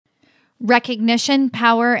Recognition,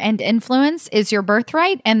 power, and influence is your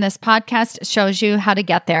birthright, and this podcast shows you how to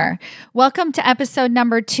get there. Welcome to episode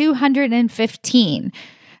number 215.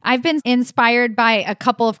 I've been inspired by a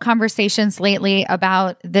couple of conversations lately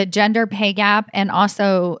about the gender pay gap and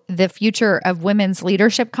also the future of women's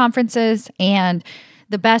leadership conferences and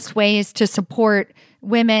the best ways to support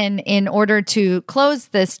women in order to close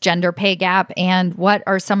this gender pay gap and what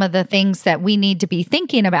are some of the things that we need to be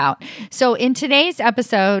thinking about. So in today's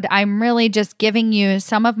episode, I'm really just giving you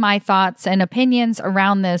some of my thoughts and opinions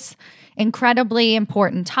around this incredibly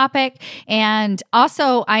important topic. And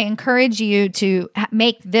also, I encourage you to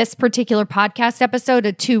make this particular podcast episode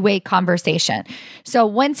a two-way conversation. So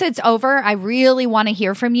once it's over, I really want to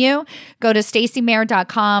hear from you. Go to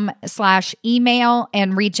staceymayer.com/email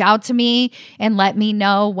and reach out to me and let me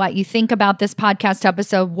know what you think about this podcast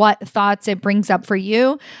episode, what thoughts it brings up for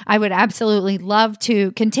you. I would absolutely love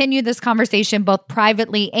to continue this conversation both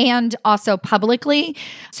privately and also publicly.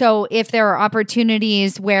 So if there are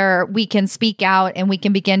opportunities where we can speak out and we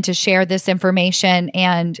can begin to share this information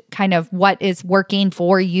and kind of what is working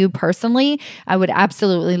for you personally, I would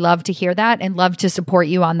absolutely love to hear that and love to support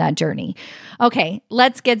you on that journey. Okay,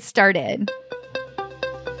 let's get started.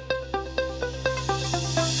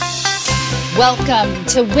 Welcome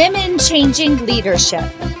to Women Changing Leadership.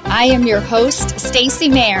 I am your host, Stacey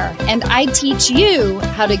Mayer, and I teach you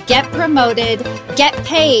how to get promoted, get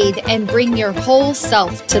paid, and bring your whole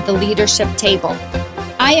self to the leadership table.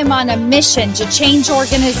 I am on a mission to change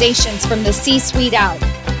organizations from the C-suite out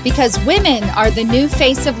because women are the new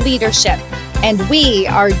face of leadership, and we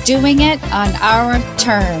are doing it on our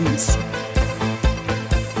terms.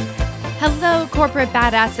 Hello, corporate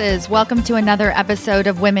badasses. Welcome to another episode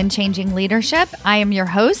of Women Changing Leadership. I am your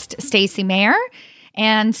host, Stacey Mayer,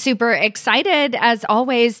 and super excited, as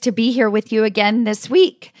always, to be here with you again this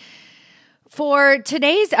week. For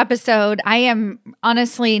today's episode, I am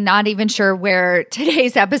honestly not even sure where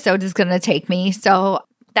today's episode is going to take me. So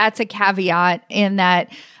that's a caveat in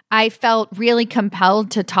that I felt really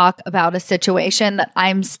compelled to talk about a situation that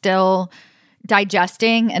I'm still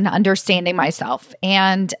digesting and understanding myself.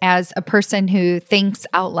 And as a person who thinks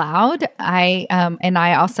out loud, I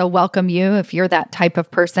also welcome you if you're that type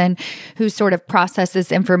of person who sort of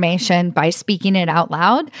processes information by speaking it out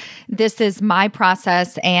loud. This is my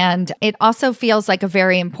process, and it also feels like a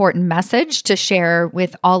very important message to share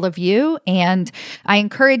with all of you. And I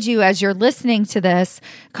encourage you, as you're listening to this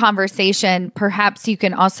conversation, perhaps you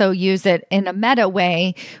can also use it in a meta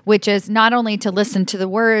way, which is not only to listen to the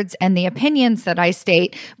words and the opinions that I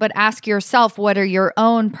state, but ask yourself, what are your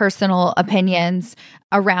own personal opinions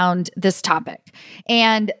around this topic?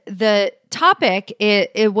 And the topic,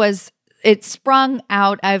 it sprung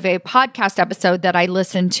out of a podcast episode that I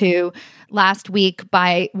listened to last week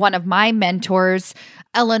by one of my mentors,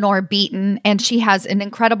 Eleanor Beaton, and she has an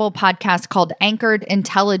incredible podcast called Anchored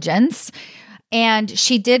Intelligence. And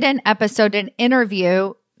she did an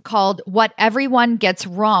interview called What Everyone Gets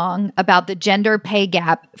Wrong About the Gender Pay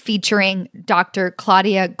Gap, featuring Dr.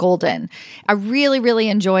 Claudia Goldin. I really, really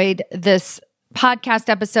enjoyed this podcast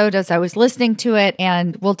episode as I was listening to it,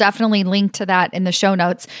 and we'll definitely link to that in the show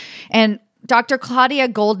notes. And Dr. Claudia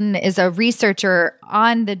Goldin is a researcher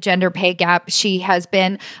on the gender pay gap. She has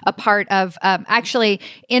been a part of, actually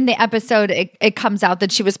in the episode, it comes out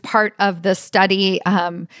that she was part of the study,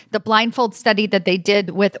 the blindfold study that they did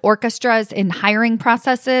with orchestras in hiring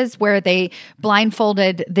processes, where they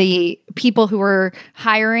blindfolded the people who were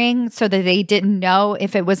hiring so that they didn't know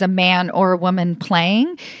if it was a man or a woman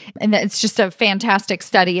playing. And it's just a fantastic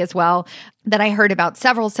study as well that I heard about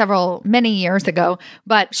many years ago,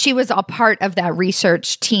 but she was a part of that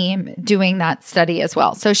research team doing that study as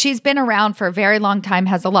well. So she's been around for a very long time,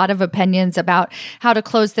 has a lot of opinions about how to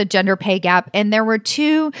close the gender pay gap. And there were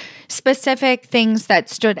two specific things that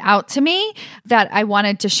stood out to me that I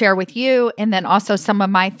wanted to share with you, and then also some of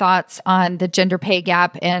my thoughts on the gender pay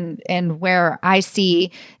gap and where I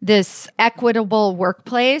see this equitable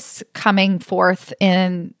workplace coming forth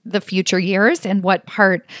in the future years, and what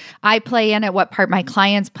part I play in it, what part my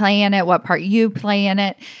clients play in it, what part you play in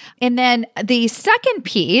it. And then the second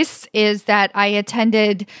piece is that I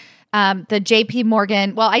attended the JP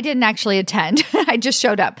Morgan. Well, I didn't actually attend. I just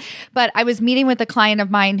showed up. But I was meeting with a client of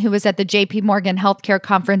mine who was at the JP Morgan Healthcare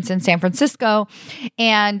Conference in San Francisco.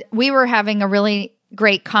 And we were having a really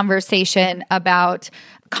great conversation about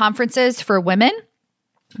conferences for women,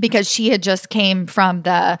 because she had just came from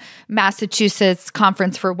the Massachusetts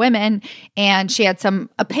Conference for Women, and she had some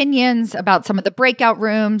opinions about some of the breakout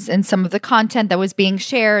rooms and some of the content that was being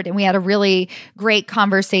shared. And we had a really great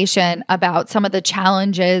conversation about some of the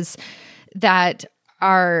challenges that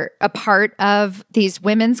are a part of these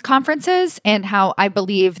women's conferences and how I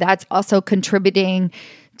believe that's also contributing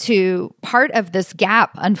to part of this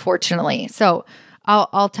gap, unfortunately. So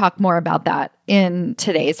I'll talk more about that in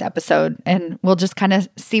today's episode, and we'll just kind of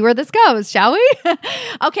see where this goes, shall we?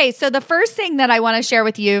 Okay, so the first thing that I want to share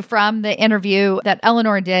with you from the interview that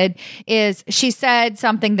Eleanor did is she said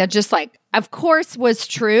something that just like, of course, was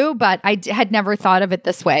true, but I had never thought of it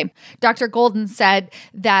this way. Dr. Golden said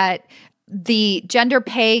that the gender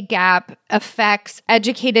pay gap affects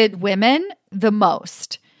educated women the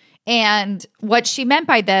most. And what she meant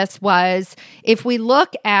by this was if we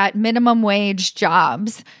look at minimum wage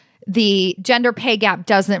jobs, the gender pay gap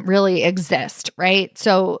doesn't really exist, right?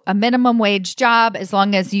 So a minimum wage job, as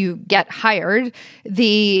long as you get hired,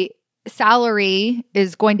 the salary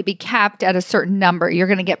is going to be capped at a certain number. You're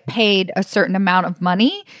going to get paid a certain amount of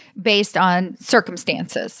money based on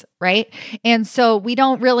circumstances, right? And so we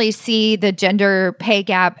don't really see the gender pay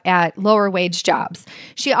gap at lower wage jobs.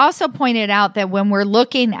 She also pointed out that when we're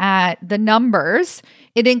looking at the numbers,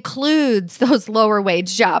 it includes those lower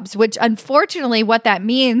wage jobs, which unfortunately what that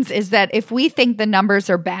means is that if we think the numbers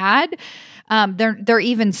are bad, they're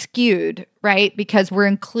even skewed, right? Because we're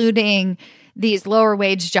including these lower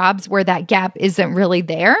wage jobs where that gap isn't really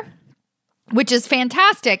there, which is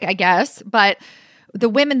fantastic, I guess. But the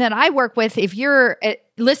women that I work with, if you're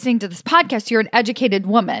listening to this podcast, you're an educated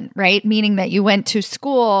woman, right? Meaning that you went to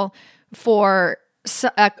school for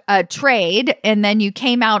a trade and then you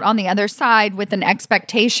came out on the other side with an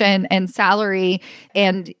expectation and salary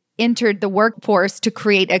and entered the workforce to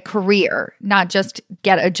create a career, not just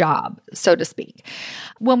get a job, so to speak.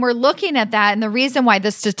 When we're looking at that, and the reason why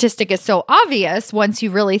the statistic is so obvious once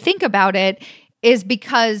you really think about it, is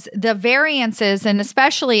because the variances, and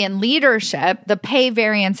especially in leadership, the pay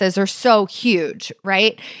variances are so huge,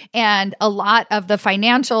 right? And a lot of the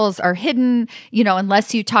financials are hidden,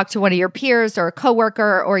 unless you talk to one of your peers or a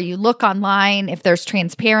coworker, or you look online if there's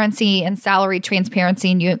transparency and salary transparency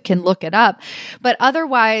and you can look it up. But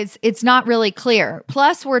otherwise, it's not really clear.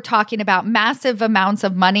 Plus, we're talking about massive amounts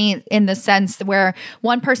of money in the sense where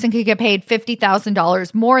one person could get paid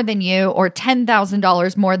 $50,000 more than you, or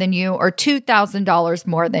 $10,000 more than you, or $2,000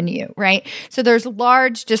 more than you, right? So there's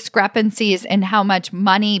large discrepancies in how much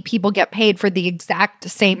money people get paid for the exact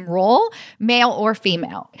same role, male or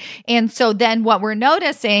female. And so then what we're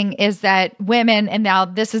noticing is that women, and now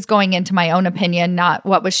this is going into my own opinion, not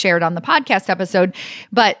what was shared on the podcast episode,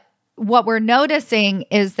 but what we're noticing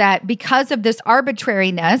is that because of this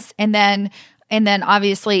arbitrariness, and then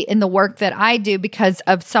obviously in the work that I do, because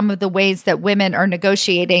of some of the ways that women are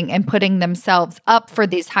negotiating and putting themselves up for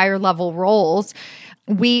these higher level roles,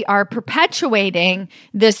 we are perpetuating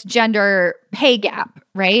this gender pay gap,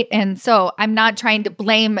 right? And so I'm not trying to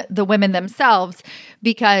blame the women themselves,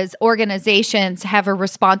 because organizations have a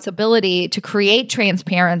responsibility to create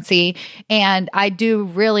transparency. And I do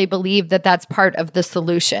really believe that that's part of the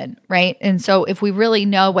solution, right? And so if we really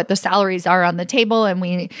know what the salaries are on the table, and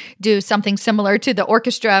we do something similar to the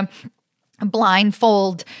orchestra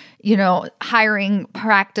blindfold, hiring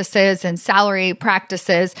practices and salary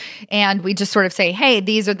practices. And we just sort of say, hey,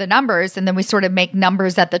 these are the numbers. And then we sort of make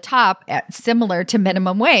numbers at the top similar to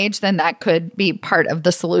minimum wage, then that could be part of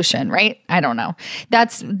the solution, right? I don't know.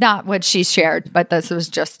 That's not what she shared, but this was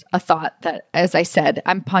just a thought that, as I said,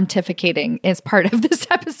 I'm pontificating as part of this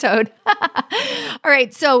episode. All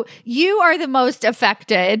right. So you are the most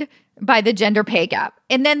affected by the gender pay gap.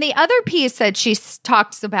 And then the other piece that she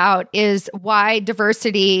talks about is why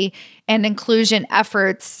diversity and inclusion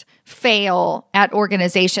efforts fail at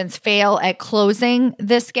organizations, fail at closing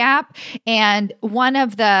this gap. And one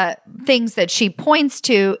of the things that she points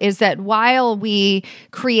to is that while we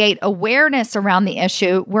create awareness around the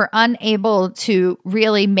issue, we're unable to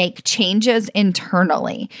really make changes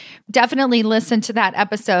internally. Definitely listen to that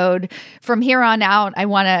episode. From here on out, I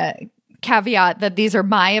want to caveat that these are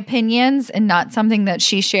my opinions and not something that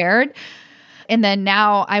she shared. And then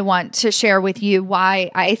now I want to share with you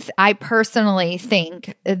why I personally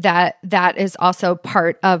think that that is also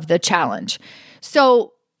part of the challenge.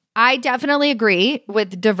 So I definitely agree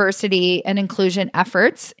with diversity and inclusion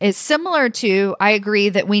efforts. Is similar to, I agree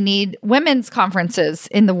that we need women's conferences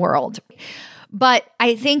in the world. But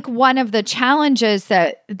I think one of the challenges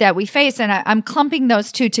that we face, and I'm clumping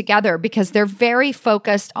those two together because they're very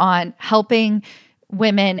focused on helping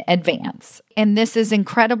women advance. And this is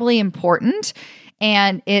incredibly important.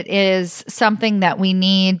 And it is something that we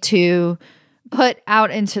need to put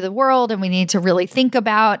out into the world and we need to really think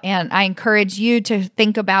about. And I encourage you to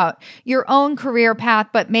think about your own career path,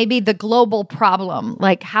 but maybe the global problem,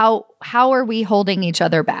 like how are we holding each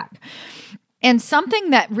other back? And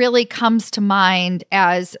something that really comes to mind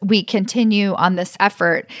as we continue on this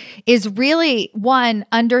effort is really, one,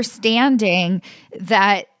 understanding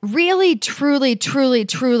that really, truly, truly,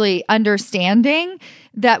 truly understanding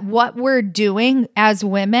that what we're doing as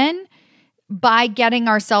women by getting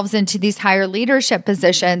ourselves into these higher leadership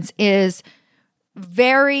positions is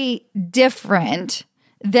very different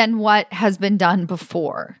than what has been done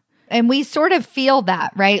before. And we sort of feel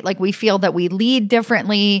that, right? Like we feel that we lead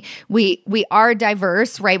differently. We are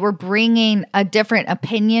diverse, right? We're bringing a different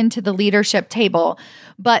opinion to the leadership table.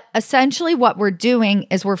 But essentially what we're doing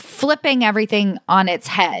is we're flipping everything on its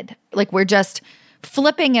head. Like we're just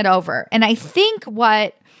flipping it over. And I think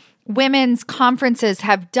what women's conferences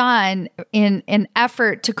have done in an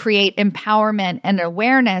effort to create empowerment and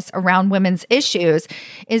awareness around women's issues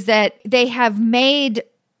is that they have made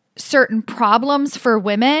certain problems for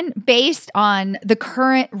women based on the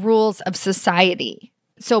current rules of society.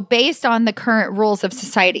 So based on the current rules of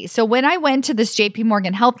society. So when I went to this JP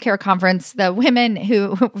Morgan healthcare conference, the women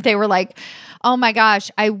they were like, oh my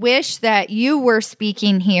gosh, I wish that you were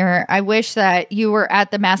speaking here. I wish that you were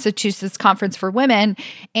at the Massachusetts Conference for Women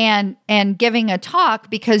and giving a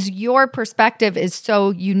talk because your perspective is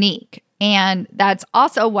so unique. And that's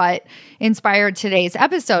also what inspired today's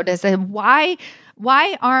episode is that why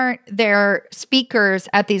aren't there speakers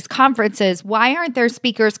at these conferences? Why aren't there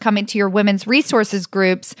speakers coming to your women's resources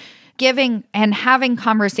groups, giving and having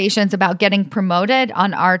conversations about getting promoted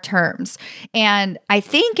on our terms? And I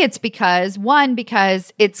think it's because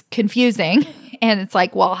it's confusing and it's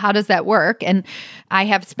like, well, how does that work? And I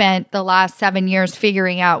have spent the last 7 years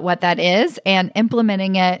figuring out what that is and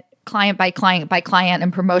implementing it client by client by client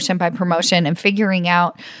and promotion by promotion and figuring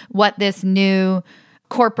out what this new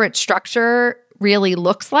corporate structure really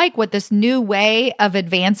looks like, what this new way of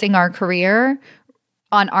advancing our career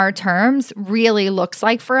on our terms really looks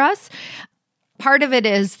like for us. Part of it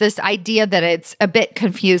is this idea that it's a bit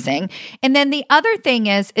confusing. And then the other thing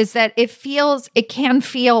is that it can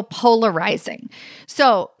feel polarizing.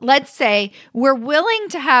 So let's say we're willing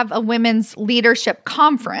to have a women's leadership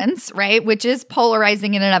conference, right? Which is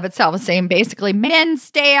polarizing in and of itself, saying basically, men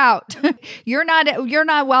stay out. You're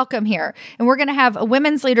not welcome here. And we're going to have a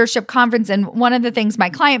women's leadership conference. And one of the things my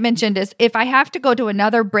client mentioned is if I have to go to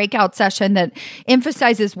another breakout session that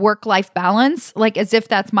emphasizes work-life balance, like as if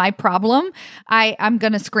that's my problem, I'm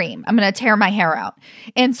going to scream. I'm going to tear my hair out.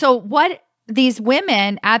 And so what these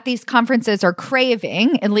women at these conferences are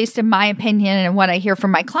craving, at least in my opinion and what I hear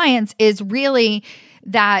from my clients, is really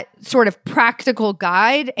that sort of practical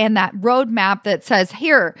guide and that roadmap that says,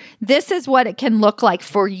 here, this is what it can look like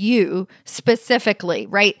for you specifically,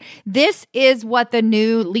 right? This is what the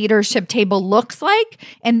new leadership table looks like.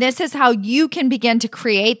 And this is how you can begin to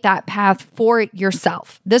create that path for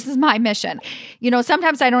yourself. This is my mission.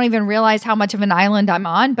 Sometimes I don't even realize how much of an island I'm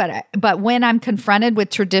on, but when I'm confronted with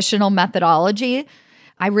traditional methodology,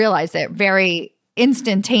 I realize it very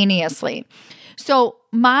instantaneously. So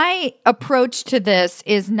my approach to this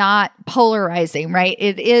is not polarizing, right?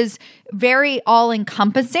 It is very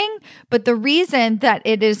all-encompassing, but the reason that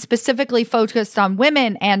it is specifically focused on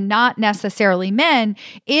women and not necessarily men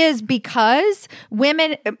is because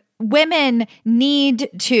women need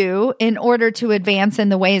to, in order to advance in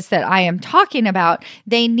the ways that I am talking about,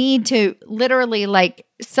 they need to literally like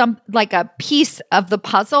a piece of the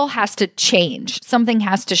puzzle has to change. Something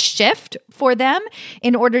has to shift for them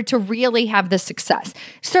in order to really have the success.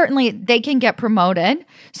 Certainly they can get promoted.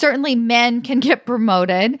 Certainly men can get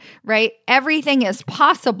promoted, right? Everything is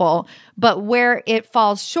possible, but where it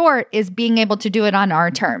falls short is being able to do it on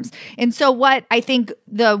our terms. And so what I think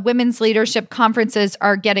the women's leadership conferences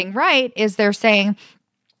are getting right is they're saying,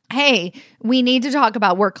 hey, we need to talk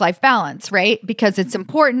about work-life balance, right? Because it's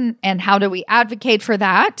important. And how do we advocate for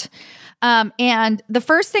that? And the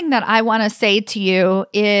first thing that I want to say to you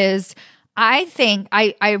is I think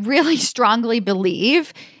I really strongly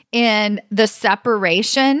believe in the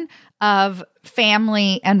separation of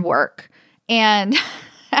family and work. And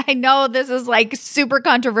I know this is like super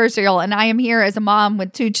controversial, and I am here as a mom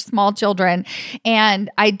with 2 small children. And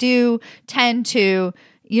I do tend to,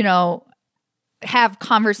 have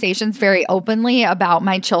conversations very openly about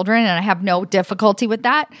my children, and I have no difficulty with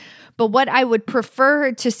that. But what I would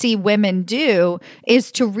prefer to see women do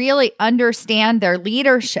is to really understand their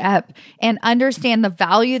leadership and understand the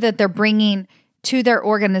value that they're bringing to their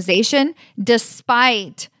organization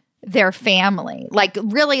despite their family, like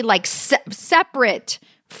really like separate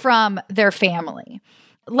from their family.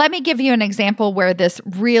 Let me give you an example where this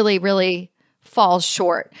really, really falls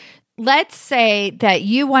short. Let's say that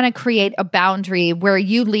you want to create a boundary where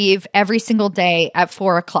you leave every single day at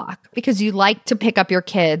 4:00 because you like to pick up your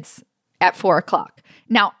kids at 4:00.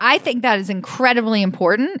 Now, I think that is incredibly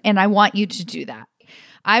important, and I want you to do that.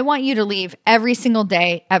 I want you to leave every single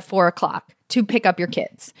day at 4:00 to pick up your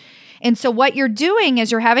kids. And so what you're doing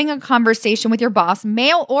is you're having a conversation with your boss,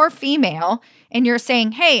 male or female, and you're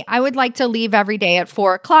saying, hey, I would like to leave every day at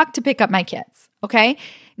 4:00 to pick up my kids. Okay.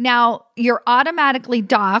 Now you're automatically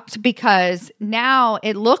docked because now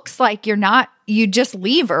it looks like you just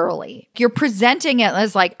leave early. You're presenting it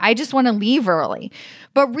as like, I just want to leave early.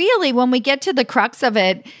 But really, when we get to the crux of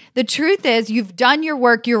it, the truth is you've done your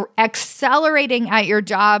work, you're accelerating at your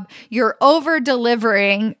job, you're over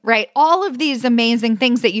delivering, right? All of these amazing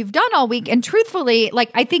things that you've done all week. And truthfully,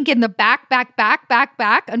 like I think in the back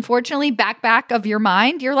of your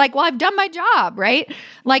mind, you're like, well, I've done my job, right?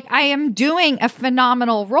 Like I am doing a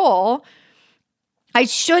phenomenal role. I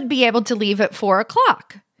should be able to leave at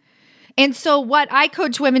 4:00. And so what I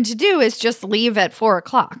coach women to do is just leave at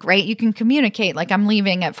 4:00, right? You can communicate like I'm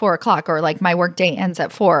leaving at 4:00 or like my workday ends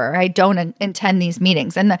at 4 or I don't attend these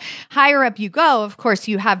meetings. And the higher up you go, of course,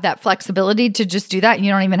 you have that flexibility to just do that. And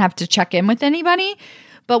you don't even have to check in with anybody.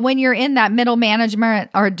 But when you're in that middle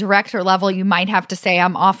management or director level, you might have to say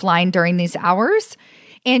I'm offline during these hours.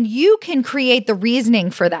 And you can create the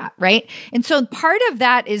reasoning for that, right? And so part of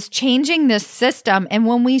that is changing this system. And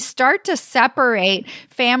when we start to separate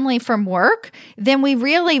family from work, then we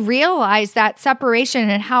really realize that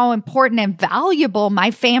separation and how important and valuable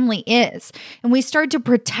my family is. And we start to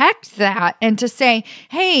protect that and to say,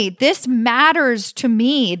 hey, this matters to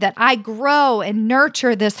me, that I grow and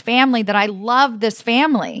nurture this family, that I love this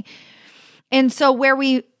family. And so where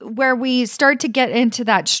we start to get into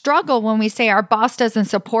that struggle when we say our boss doesn't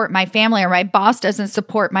support my family or my boss doesn't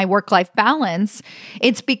support my work-life balance,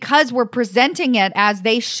 it's because we're presenting it as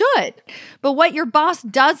they should. But what your boss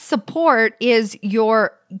does support is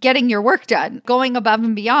your getting your work done, going above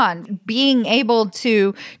and beyond, being able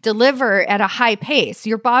to deliver at a high pace.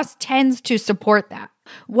 Your boss tends to support that.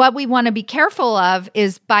 What we want to be careful of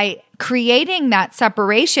is by creating that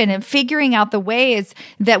separation and figuring out the ways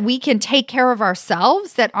that we can take care of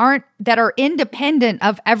ourselves that are independent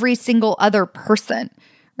of every single other person,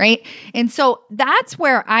 right? And so that's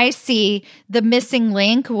where I see the missing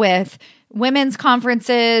link with women's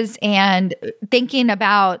conferences and thinking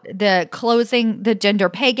about the closing the gender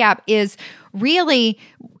pay gap is really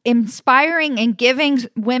inspiring and giving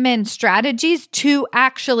women strategies to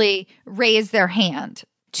actually raise their hand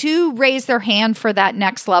for that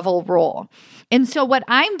next level role. And so what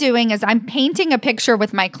I'm doing is I'm painting a picture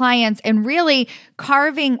with my clients and really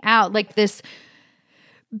carving out like this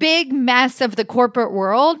big mess of the corporate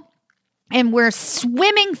world. And we're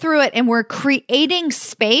swimming through it and we're creating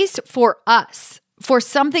space for us, for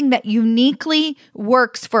something that uniquely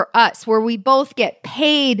works for us, where we both get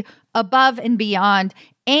paid above and beyond,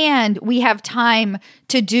 and we have time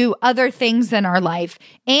to do other things in our life,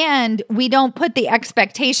 and we don't put the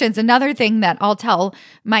expectations. Another thing that I'll tell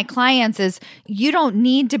my clients is you don't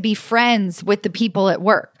need to be friends with the people at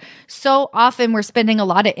work. So often we're spending a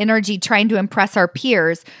lot of energy trying to impress our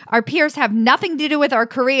peers. Our peers have nothing to do with our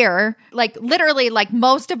career. Like literally, like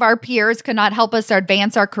most of our peers cannot help us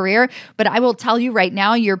advance our career. But I will tell you right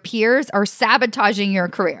now, your peers are sabotaging your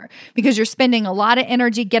career because you're spending a lot of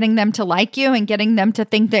energy getting them to like you and getting them to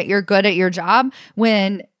think that you're good at your job when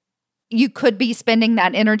you could be spending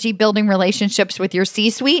that energy building relationships with your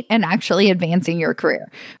C-suite and actually advancing your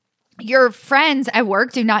career. Your friends at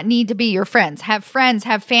work do not need to be your friends. Have friends,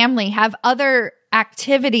 have family, have other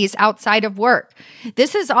activities outside of work.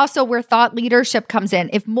 This is also where thought leadership comes in.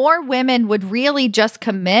 If more women would really just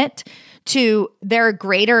commit to their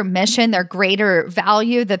greater mission, their greater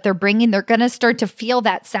value that they're bringing, they're going to start to feel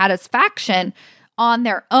that satisfaction on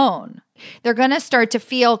their own. They're going to start to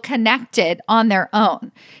feel connected on their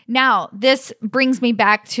own. Now, this brings me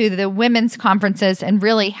back to the women's conferences and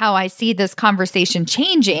really how I see this conversation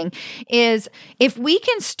changing is if we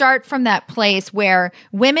can start from that place where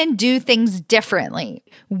women do things differently,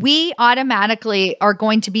 we automatically are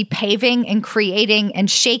going to be paving and creating and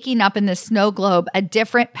shaking up in the snow globe a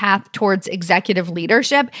different path towards executive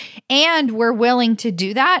leadership. And we're willing to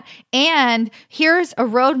do that. And here's a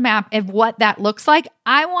roadmap of what that looks like.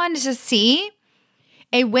 I wanted to see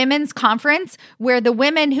a women's conference where the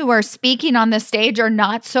women who are speaking on the stage are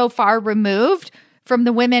not so far removed from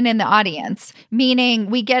the women in the audience, meaning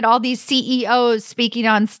we get all these CEOs speaking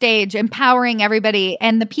on stage, empowering everybody,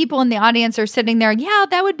 and the people in the audience are sitting there, yeah,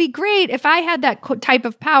 that would be great if I had that type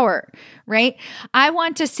of power, right? I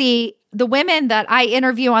want to see the women that I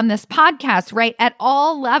interview on this podcast, right, at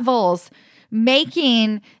all levels,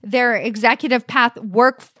 making their executive path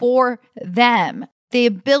work for them. The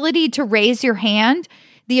ability to raise your hand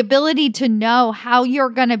the ability to know how you're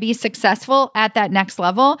going to be successful at that next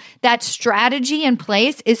level, that strategy in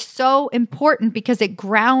place is so important because it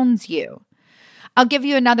grounds you. I'll give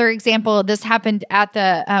you another example. This happened at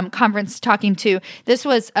the conference this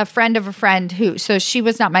was a friend of a friend so she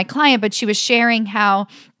was not my client, but she was sharing how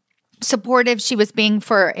supportive she was being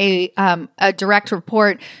for a direct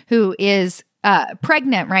report who is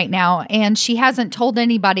pregnant right now. And she hasn't told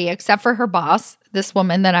anybody except for her boss, this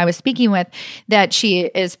woman that I was speaking with, that she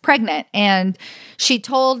is pregnant. And she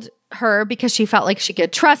told her because she felt like she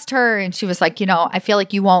could trust her. And she was like, I feel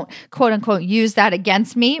like you won't, quote unquote, use that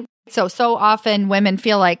against me. So often women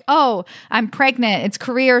feel like, oh, I'm pregnant. It's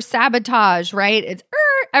career sabotage, right? It's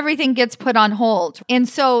everything gets put on hold. And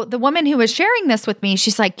so the woman who was sharing this with me,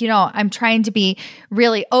 she's like, I'm trying to be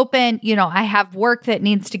really open. I have work that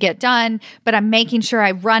needs to get done, but I'm making sure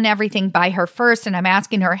I run everything by her first. And I'm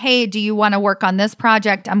asking her, hey, do you want to work on this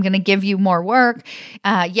project? I'm going to give you more work.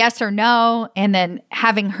 Yes or no. And then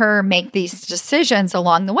having her make these decisions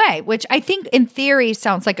along the way, which I think in theory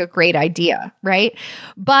sounds like a great idea, right?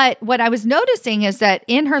 But what I was noticing is that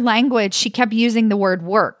in her language, she kept using the word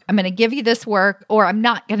work. I'm going to give you this work, or I'm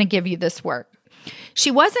not going to give you this work.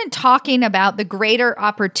 She wasn't talking about the greater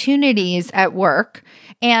opportunities at work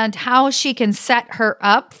and how she can set her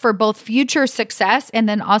up for both future success and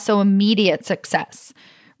then also immediate success.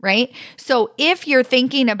 Right? So if you're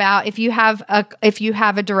thinking about if you have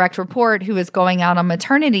a direct report who is going out on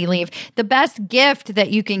maternity leave, the best gift that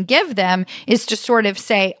you can give them is to sort of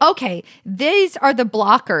say, okay, these are the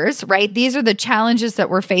blockers, right? These are the challenges that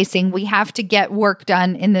we're facing. We have to get work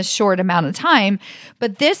done in this short amount of time,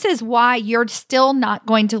 but this is why you're still not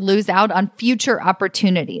going to lose out on future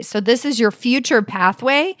opportunities. So this is your future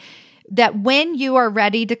pathway that when you are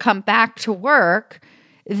ready to come back to work,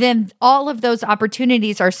 then all of those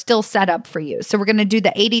opportunities are still set up for you. So we're going to do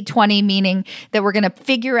the 80-20, meaning that we're going to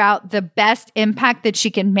figure out the best impact that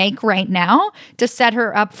she can make right now to set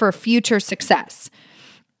her up for future success.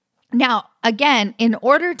 Now, again, in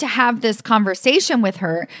order to have this conversation with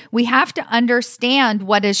her, we have to understand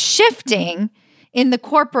what is shifting in the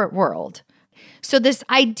corporate world. So this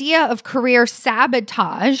idea of career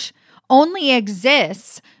sabotage only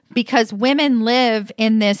exists because women live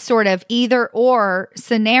in this sort of either or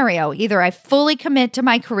scenario. Either I fully commit to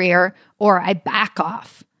my career or I back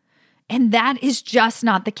off. And that is just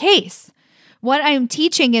not the case. What I'm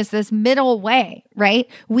teaching is this middle way, right?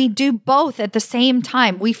 We do both at the same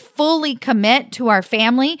time. We fully commit to our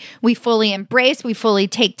family. We fully embrace, we fully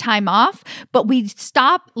take time off, but we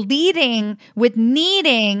stop leading with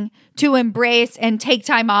needing to embrace and take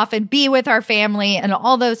time off and be with our family and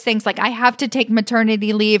all those things. Like I have to take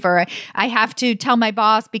maternity leave or I have to tell my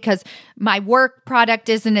boss because my work product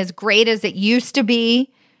isn't as great as it used to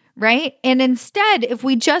be. Right? And instead, if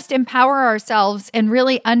we just empower ourselves and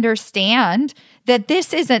really understand that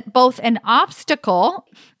this isn't both an obstacle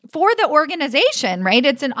for the organization, right?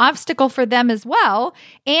 It's an obstacle for them as well.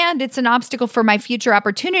 And it's an obstacle for my future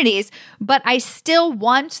opportunities, but I still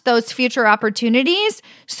want those future opportunities.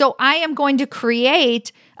 So I am going to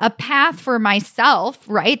create a path for myself,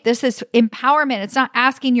 right? This is empowerment. It's not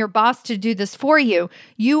asking your boss to do this for you.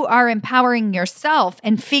 You are empowering yourself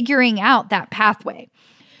and figuring out that pathway.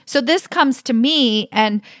 So this comes to me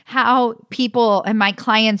and how people and my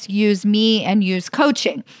clients use me and use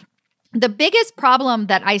coaching. The biggest problem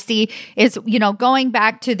that I see is, going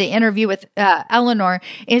back to the interview with Eleanor,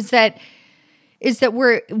 is that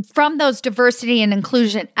we're from those diversity and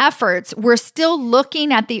inclusion efforts, we're still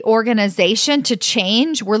looking at the organization to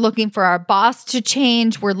change. We're looking for our boss to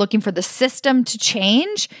change. We're looking for the system to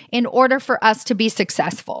change in order for us to be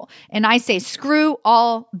successful. And I say, screw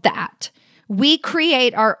all that. We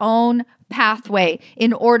create our own pathway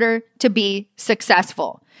in order to be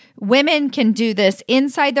successful. Women can do this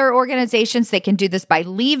inside their organizations. They can do this by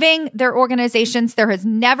leaving their organizations. There has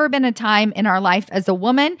never been a time in our life as a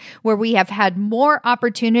woman where we have had more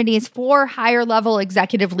opportunities for higher level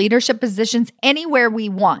executive leadership positions anywhere we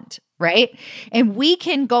want. Right? And we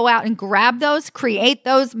can go out and grab those, create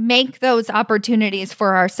those, make those opportunities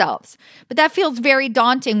for ourselves. But that feels very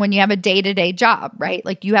daunting when you have a day-to-day job, right?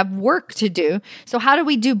 Like you have work to do. So how do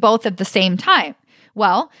we do both at the same time?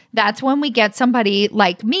 Well, that's when we get somebody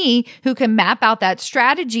like me who can map out that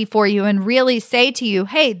strategy for you and really say to you,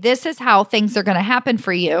 hey, this is how things are going to happen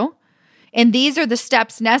for you. And these are the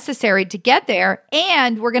steps necessary to get there.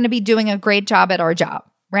 And we're going to be doing a great job at our job.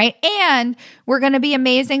 Right? And we're going to be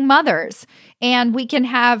amazing mothers and we can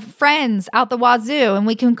have friends out the wazoo and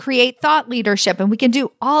we can create thought leadership and we can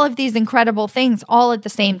do all of these incredible things all at the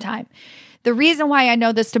same time. The reason why I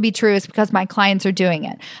know this to be true is because my clients are doing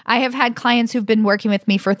it. I have had clients who've been working with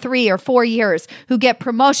me for 3 or 4 years who get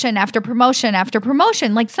promotion after promotion after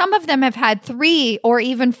promotion. Like some of them have had 3 or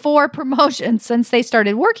even 4 promotions since they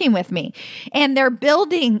started working with me. And they're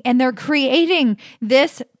building and they're creating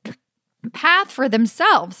this path for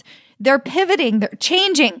themselves. They're pivoting, they're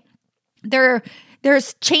changing. They're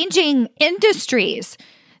changing industries.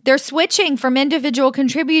 They're switching from individual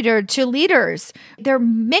contributor to leaders. They're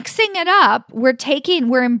mixing it up. We're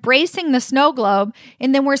embracing the snow globe.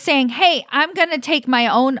 And then we're saying, hey, I'm going to take my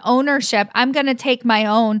own ownership. I'm going to take my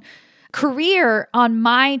own career on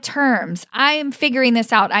my terms. I am figuring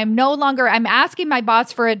this out. I'm asking my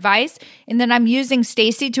boss for advice. And then I'm using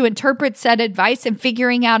Stacy to interpret said advice and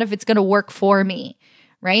figuring out if it's going to work for me.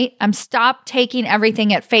 Right? I'm stopped taking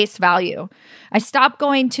everything at face value. I stopped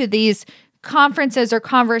going to these conferences or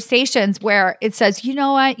conversations where it says, you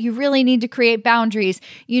know what, you really need to create boundaries.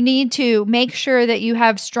 You need to make sure that you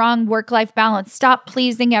have strong work-life balance. Stop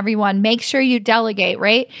pleasing everyone. Make sure you delegate,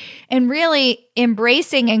 right? And really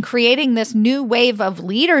embracing and creating this new wave of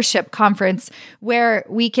leadership conference where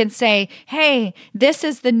we can say, hey, this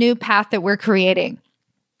is the new path that we're creating.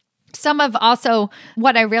 Some of also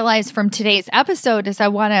what I realized from today's episode is I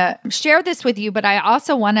want to share this with you, but I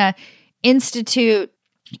also want to institute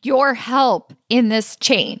your help in this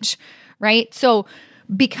change, right? So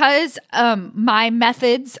because my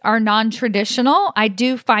methods are non-traditional, I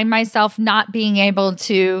do find myself not being able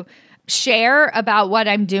to share about what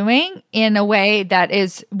I'm doing in a way that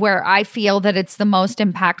is where I feel that it's the most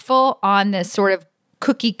impactful on this sort of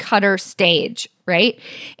cookie cutter stage, right?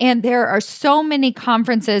 And there are so many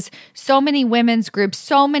conferences, so many women's groups,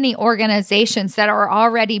 so many organizations that are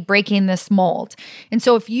already breaking this mold. And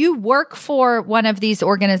so if you work for one of these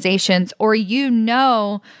organizations or you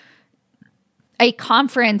know a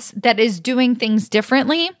conference that is doing things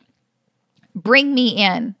differently, bring me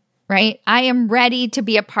in, right? I am ready to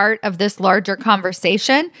be a part of this larger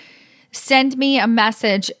conversation. Send me a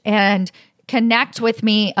message and connect with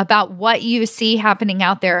me about what you see happening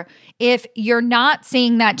out there. If you're not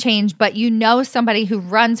seeing that change, but you know somebody who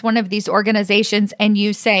runs one of these organizations and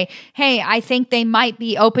you say, hey, I think they might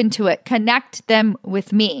be open to it, connect them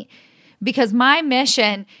with me. Because my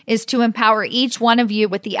mission is to empower each one of you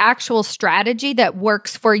with the actual strategy that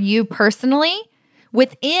works for you personally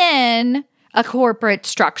within a corporate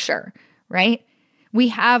structure, right? We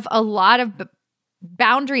have a lot of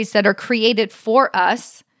boundaries that are created for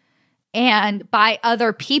us and by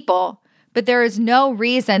other people, but there is no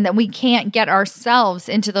reason that we can't get ourselves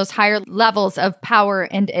into those higher levels of power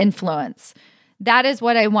and influence. That is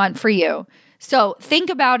what I want for you. So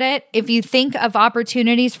think about it. If you think of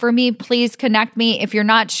opportunities for me, please connect me. If you're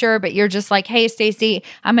not sure, but you're just like, hey, Stacy,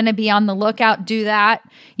 I'm going to be on the lookout, do that.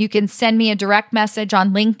 You can send me a direct message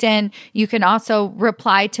on LinkedIn. You can also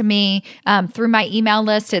reply to me through my email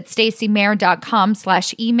list at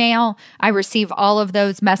stacymayer.com/email. I receive all of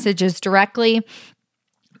those messages directly.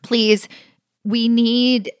 Please, we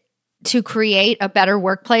need to create a better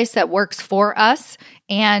workplace that works for us.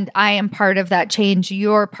 And I am part of that change.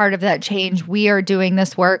 You're part of that change. We are doing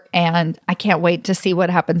this work, and I can't wait to see what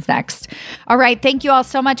happens next. All right. Thank you all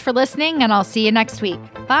so much for listening, and I'll see you next week.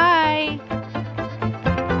 Bye.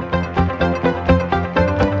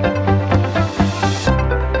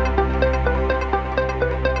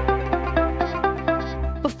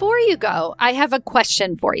 Before you go, I have a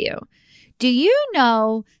question for you. Do you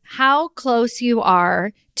know how close you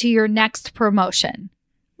are to your next promotion?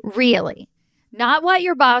 Really? Not what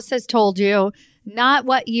your boss has told you, not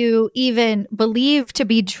what you even believe to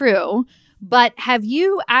be true, but have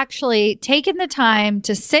you actually taken the time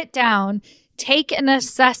to sit down, take an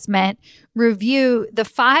assessment, review the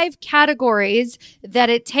 5 categories that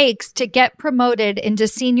it takes to get promoted into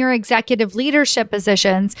senior executive leadership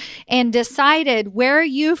positions and decided where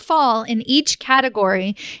you fall in each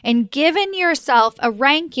category and given yourself a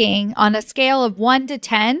ranking on a scale of 1 to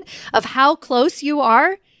 10 of how close you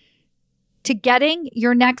are to getting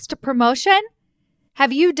your next promotion?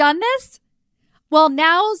 Have you done this? Well,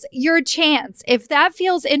 now's your chance. If that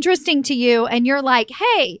feels interesting to you and you're like,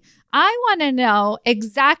 hey, I want to know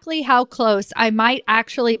exactly how close I might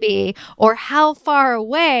actually be or how far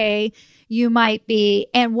away you might be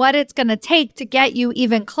and what it's going to take to get you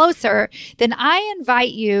even closer, then I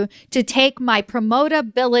invite you to take my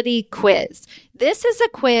Promotability quiz. This is a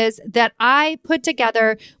quiz that I put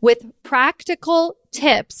together with practical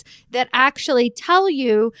tips that actually tell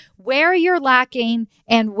you where you're lacking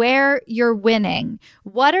and where you're winning.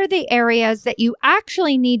 What are the areas that you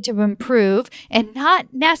actually need to improve and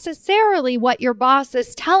not necessarily what your boss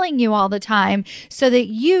is telling you all the time, so that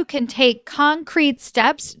you can take concrete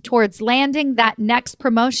steps towards landing that next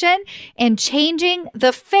promotion and changing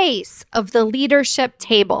the face of the leadership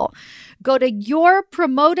table. Go to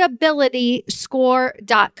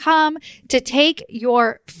yourpromotabilityscore.com to take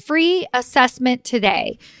your free assessment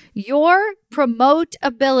today.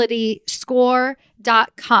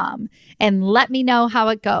 Yourpromotabilityscore.com, and let me know how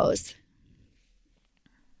it goes.